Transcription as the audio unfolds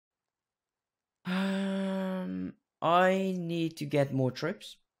I need to get more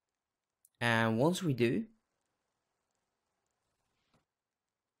trips. And once we do,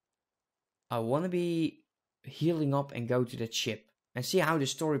 I want to be healing up and go to that ship and see how the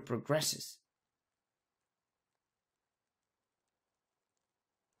story progresses.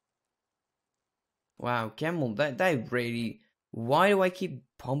 Wow, Camel, that really... Why do I keep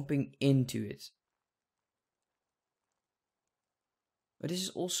pumping into it? But this is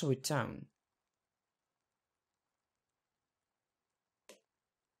also a town.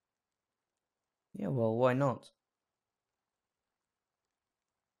 Yeah, well, why not?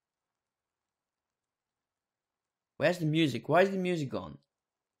 Where's the music? Why is the music gone?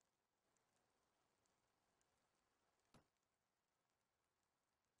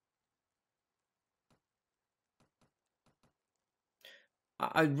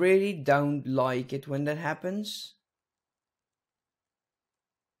 I really don't like it when that happens.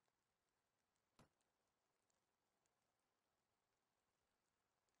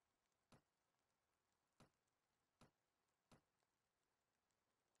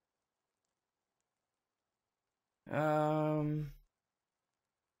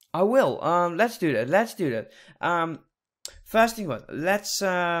 I will. Let's do that. Let's do that. First thing what? Let's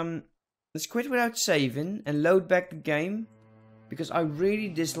quit without saving and load back the game, because I really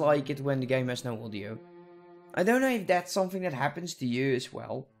dislike it when the game has no audio. I don't know if that's something that happens to you as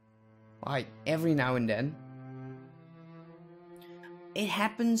well. Like every now and then. It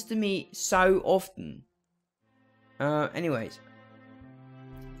happens to me so often. Anyways,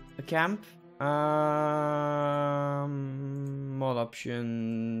 a camp. Mod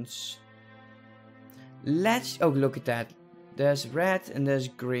options. Let's... Oh, look at that. There's red and there's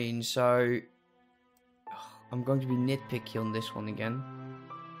green, so... I'm going to be nitpicky on this one again.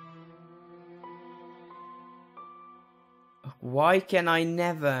 Why can I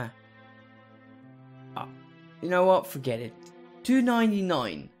never... you know what? Forget it.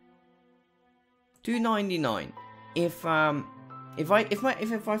 $2.99. $2.99. If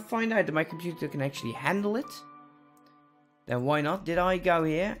I find out that my computer can actually handle it, then why not? Did I go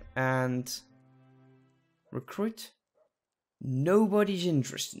here and recruit? Nobody's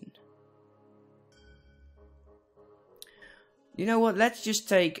interested. You know what? Let's just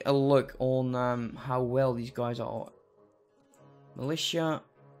take a look on how well these guys are. Militia.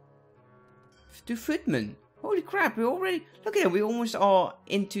 To footmen. Holy crap, we already... Look at it, we almost are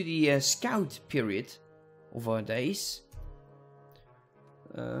into the scout period of our days.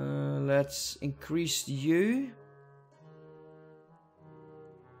 Let's increase you.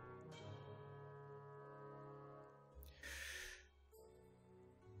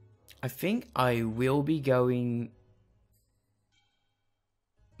 I think I will be going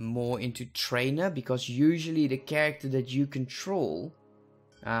more into trainer, because usually the character that you control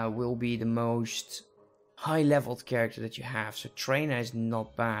will be the most high leveled character that you have. So trainer is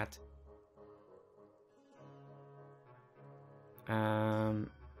not bad.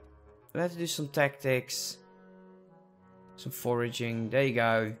 Let's do some tactics, some foraging. There you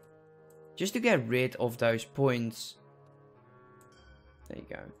go. Just to get rid of those points. There you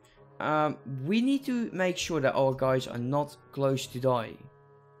go. We need to make sure that our guys are not close to die.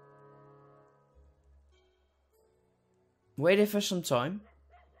 Wait there for some time.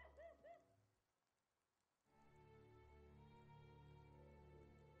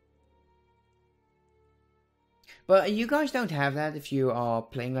 But you guys don't have that if you are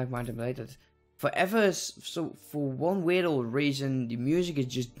playing like Mountain Blade. Forever, so for one weird old reason, the music is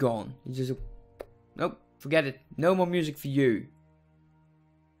just gone. It's just, nope, forget it. No more music for you.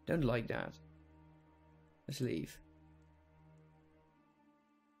 Don't like that. Let's leave.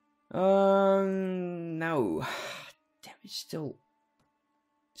 No. Damn, it's still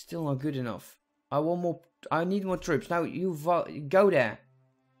not good enough. I want more. I need more troops. Now you go there.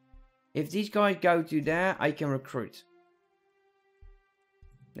 If these guys go to there, I can recruit.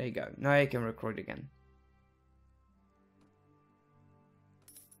 There you go. Now I can recruit again.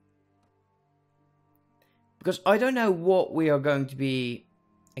 Because I don't know what we are going to be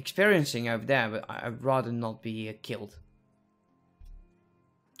experiencing over there, but I'd rather not be killed.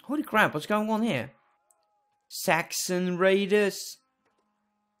 Holy crap, what's going on here? Saxon raiders.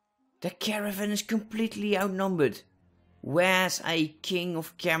 The caravan is completely outnumbered. Where's a king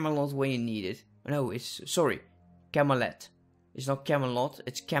of Camelot when you need it? No, it's... Sorry. Camelot. It's not Camelot,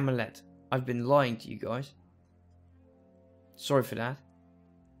 it's Camelot. I've been lying to you guys. Sorry for that.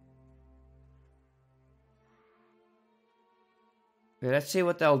 Okay, let's see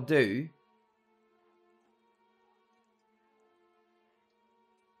what they'll do.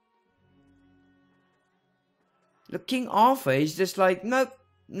 Look, King Arthur is just like, nope,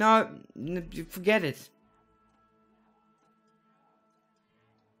 No, forget it.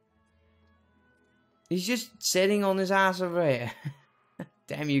 He's just sitting on his ass over here.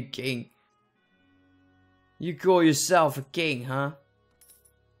 Damn you, king. You call yourself a king, huh?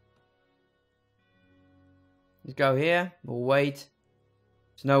 Let's go here. We'll wait.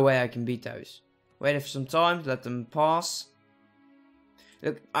 There's no way I can beat those. Wait for some time. Let them pass.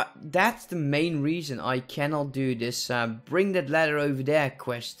 Look, that's the main reason I cannot do this bring that ladder over there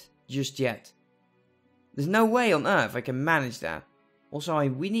quest just yet. There's no way on earth I can manage that. Also,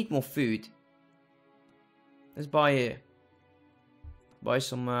 we need more food. Let's buy here. Buy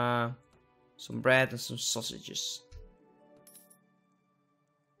some bread and some sausages.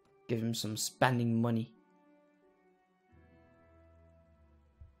 Give him some spending money.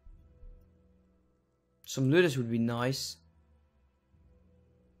 Some looters would be nice.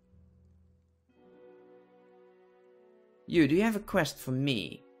 You, do you have a quest for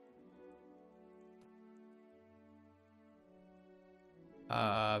me?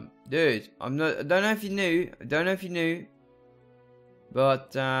 Dude, I don't know if you knew.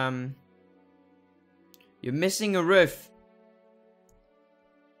 But, you're missing a roof.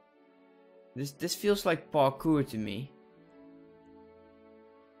 This feels like parkour to me.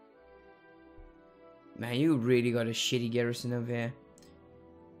 Man, you really got a shitty garrison over here.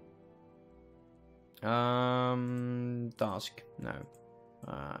 Task. No.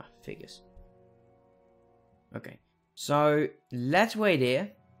 Figures. Okay. So, let's wait here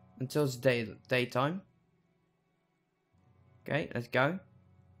until it's daytime. Okay, let's go.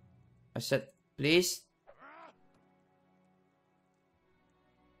 I said, please.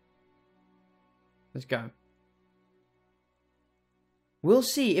 Let's go. We'll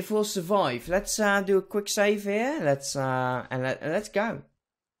see if we'll survive. Let's do a quick save here. Let's go.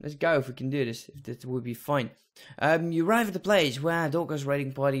 Let's go if we can do this. If that would be fine. You arrive at the place where Dorcas'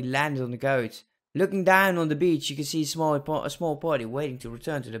 raiding party landed on the goat. Looking down on the beach, you can see a small party waiting to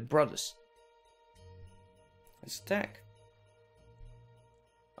return to the brothers. Let's attack.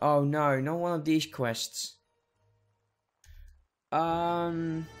 Oh no, not one of these quests.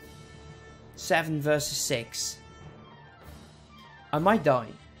 7 versus 6. I might die.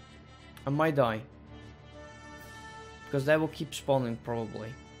 Because they will keep spawning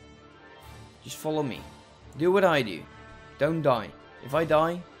probably. Just follow me. Do what I do. Don't die. If I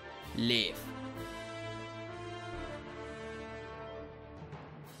die, live.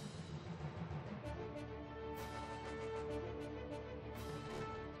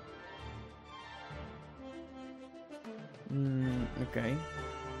 Okay.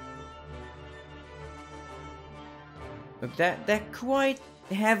 Look, they're quite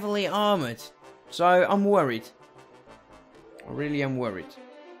heavily armored. So I'm worried. I really am worried.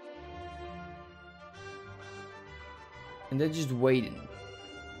 And they're just waiting.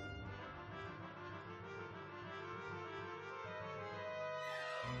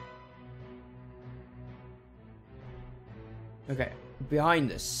 Okay,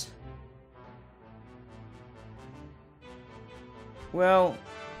 behind us. Well,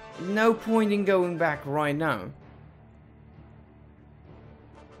 no point in going back right now.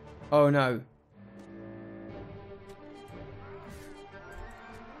 Oh no.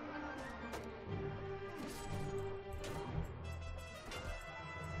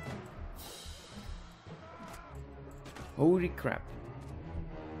 Holy crap.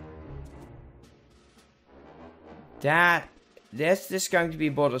 That's just going to be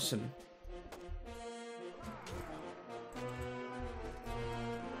bothersome.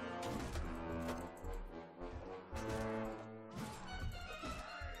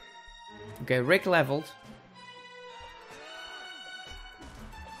 Okay, Rick leveled.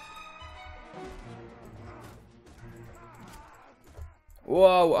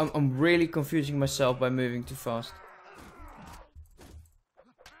 Whoa, I'm really confusing myself by moving too fast.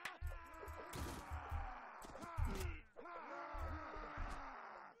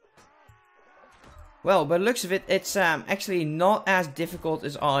 Well, by the looks of it, it's actually not as difficult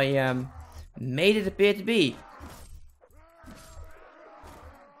as I made it appear to be.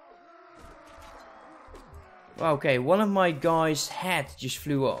 Okay, one of my guys' head just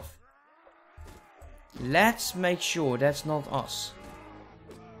flew off. Let's make sure that's not us.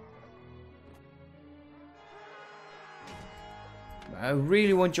 I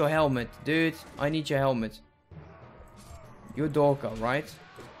really want your helmet, dude. I need your helmet. You're Dorka, right?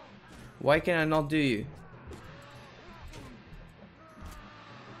 Why can I not do you?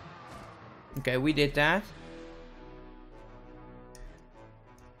 Okay, we did that.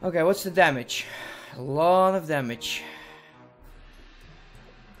 Okay, what's the damage? A lot of damage.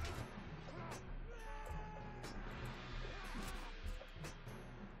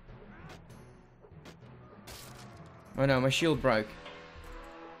 Oh no, my shield broke.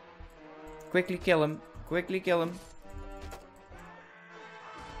 Quickly kill him. Quickly kill him.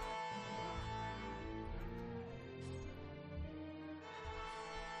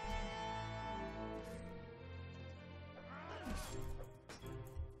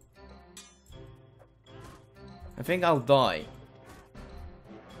 I think I'll die.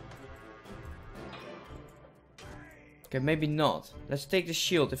 Okay, maybe not. Let's take the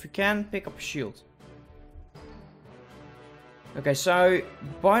shield. If we can, pick up a shield. Okay, so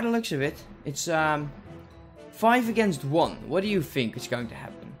by the looks of it, it's 5 against 1. What do you think is going to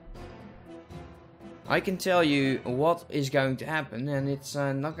happen? I can tell you what is going to happen, and it's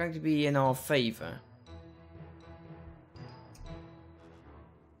not going to be in our favor.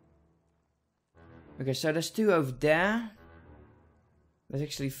 Okay, so there's 2 over there. There's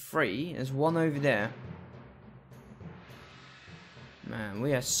actually 3. There's 1 over there. Man,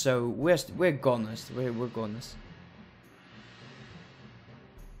 we are so we're goners. We're goners.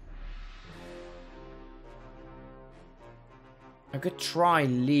 I could try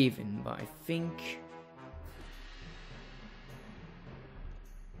leaving, but I think.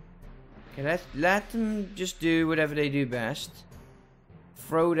 Okay, let them just do whatever they do best.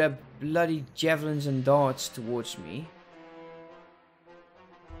 Throw their bloody javelins and darts towards me.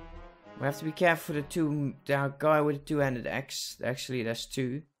 We have to be careful for the guy with the 2-handed axe. Actually, there's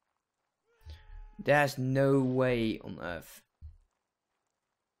 2. There's no way on earth.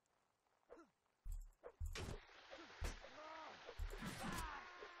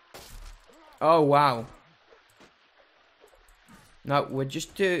 Oh wow. No,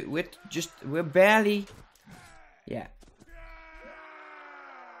 we're barely. Yeah.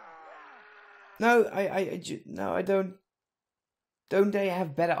 No, no, I don't. Don't they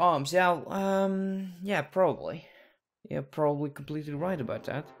have better arms? Yeah, probably. Yeah, probably completely right about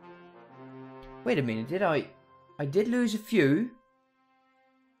that. Wait a minute, did I did lose a few.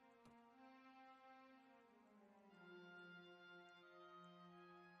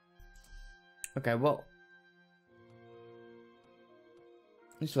 Okay, well.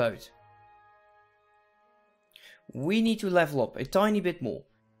 Let's load. We need to level up a tiny bit more.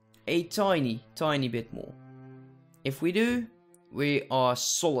 A tiny bit more. If we do, we are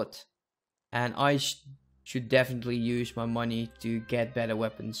solid. And I should definitely use my money to get better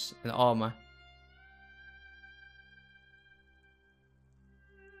weapons and armor.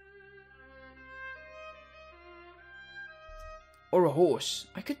 Or a horse.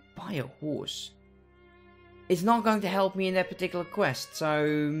 I could buy a horse. It's not going to help me in that particular quest, so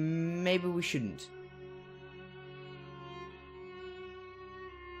maybe we shouldn't.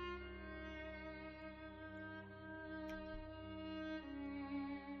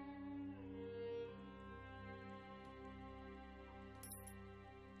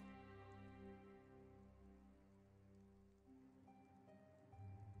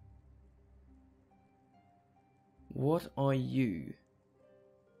 What are you?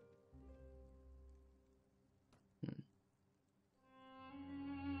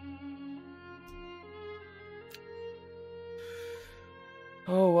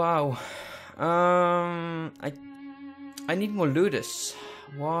 Oh wow. I need more looters.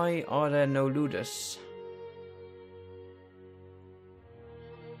 Why are there no looters?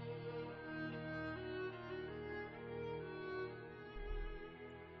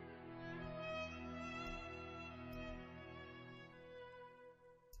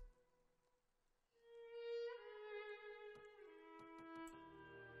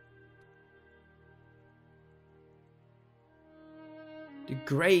 The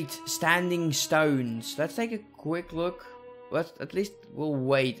great standing stones. Let's take a quick look. But at least we'll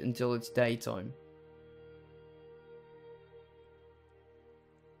wait until it's daytime.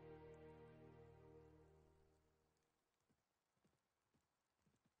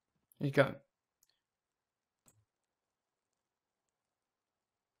 Let's go.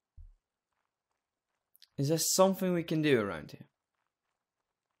 Is there something we can do around here?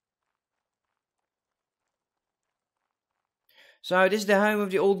 So this is the home of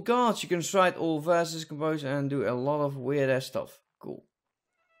the old gods. You can write all verses, compose, and do a lot of weird ass stuff. Cool.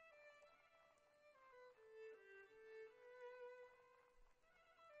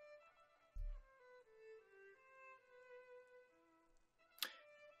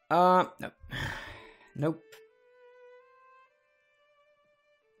 No. Nope.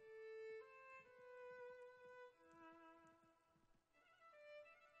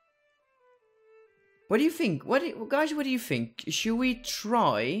 What do you think? Guys, what do you think? Should we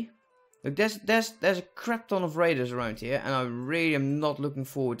try? Look, there's a crap ton of raiders around here, and I really am not looking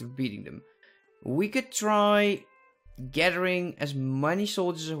forward to beating them. We could try gathering as many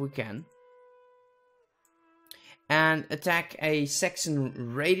soldiers as we can. and attack a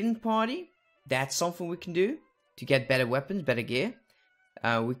Saxon raiding party. That's something we can do to get better weapons, better gear.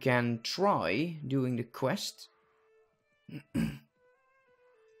 We can try doing the quest.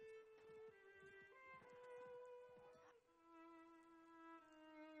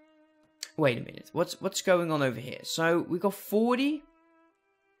 Wait a minute, what's going on over here? So we got 40.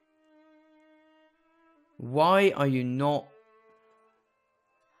 Why are you not?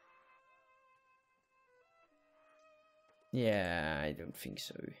 Yeah, I don't think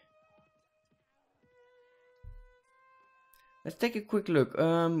so. Let's take a quick look.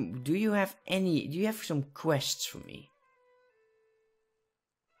 Do you have some quests for me?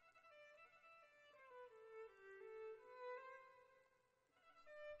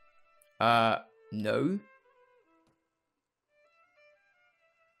 No.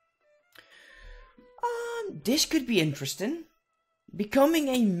 This could be interesting. Becoming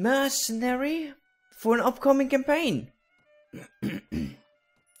a mercenary for an upcoming campaign.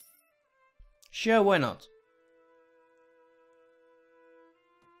 Sure, why not?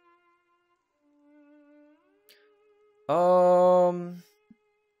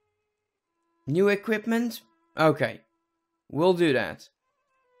 New equipment? Okay. We'll do that.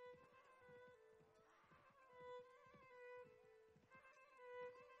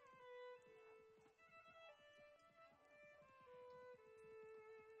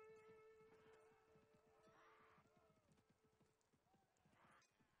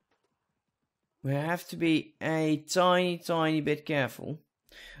 We have to be a tiny bit careful.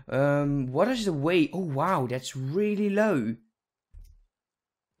 What is the weight? Oh wow, that's really low.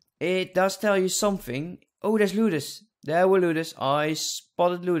 It does tell you something. Oh, there's Ludus. There were Ludus. I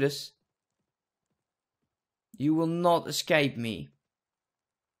spotted Ludus. You will not escape me.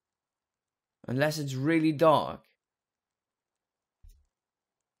 Unless it's really dark.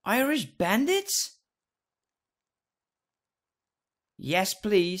 Irish bandits? Yes,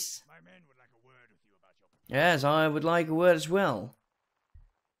 please. My men would like a word with you about your... Yes, I would like a word as well.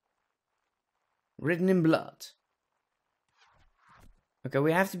 Written in blood. Okay,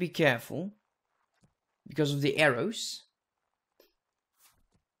 we have to be careful. Because of the arrows.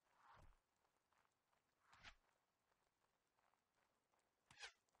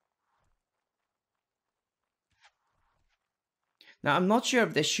 Now, I'm not sure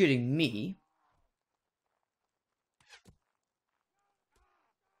if they're shooting me.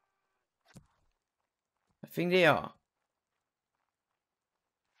 I think they are.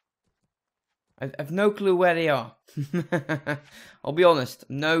 I've no clue where they are. I'll be honest,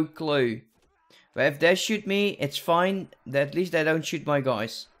 no clue. But if they shoot me, it's fine. At least they don't shoot my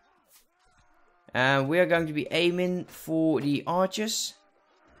guys. We are going to be aiming for the archers.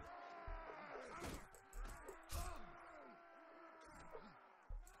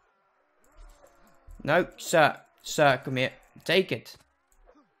 No, sir. Sir, come here. Take it.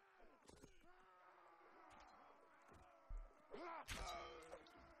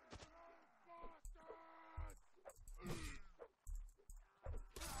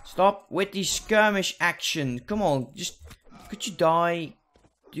 Stop with the skirmish action. Come on, just... Could you die?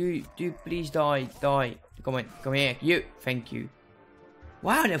 Do please die. Die. Come on, come here. You. Thank you.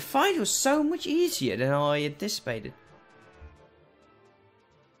 Wow, the fight was so much easier than I anticipated.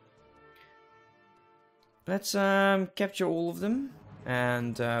 Let's capture all of them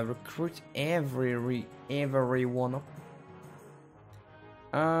and recruit everyone up.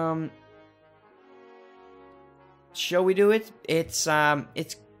 Shall we do it? It's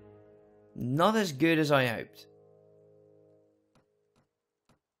not as good as I hoped.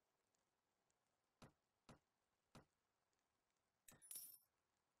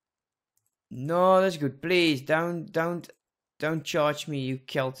 No, that's good. Please don't charge me, you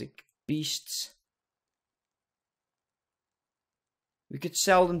Celtic beasts. We could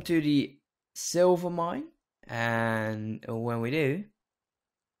sell them to the silver mine, and when we do,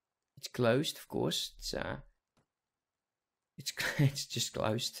 it's closed, of course. It's just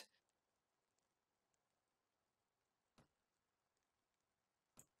closed.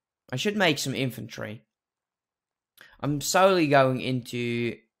 I should make some infantry. I'm solely going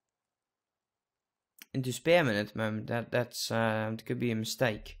into spearmen at the moment. That could be a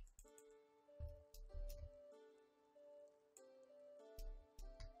mistake.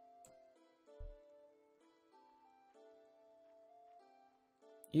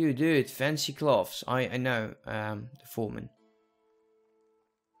 You do it, fancy cloths. I know, the foreman.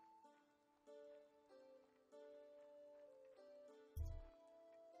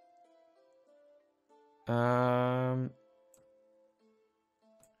 Now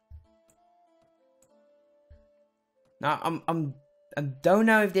I don't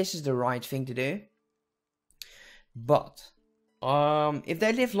know if this is the right thing to do. But if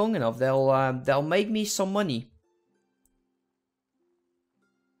they live long enough, they'll make me some money.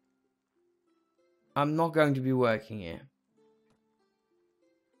 I'm not going to be working here.